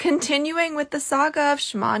Continuing with the saga of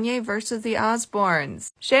Shmanye versus the Osbournes,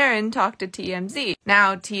 Sharon talked to TMZ.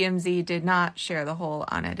 Now, TMZ did not share the whole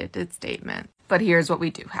unedited statement, but here's what we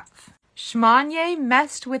do have. Shmanye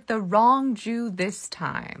messed with the wrong Jew this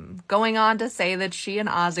time, going on to say that she and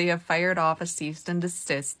Ozzy have fired off a cease and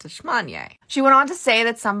desist to Shmanye. She went on to say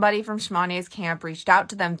that somebody from Shmanye's camp reached out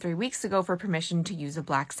to them 3 weeks ago for permission to use a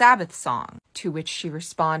Black Sabbath song, to which she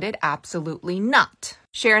responded, absolutely not.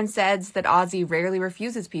 Sharon says that Ozzy rarely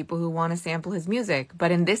refuses people who want to sample his music,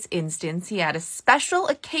 but in this instance, he had a special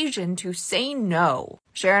occasion to say no.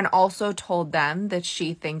 Sharon also told them that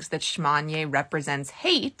she thinks that Shmanye represents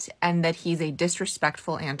hate and that he's a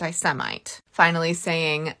disrespectful anti-Semite. Finally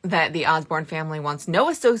saying that the Osbourne family wants no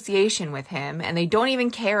association with him, and they don't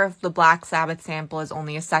even care if the Black Sabbath sample is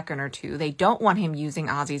only a second or two. They don't want him using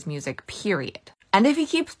Ozzy's music, period. And if he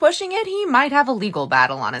keeps pushing it, he might have a legal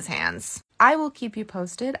battle on his hands. I will keep you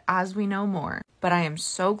posted as we know more, but I am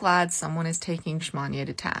so glad someone is taking Shmanye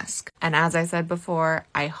to task. And as I said before,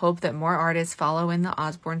 I hope that more artists follow in the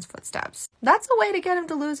Osbournes' footsteps. That's a way to get him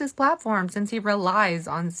to lose his platform since he relies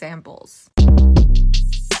on samples.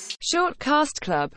 Short Cast Club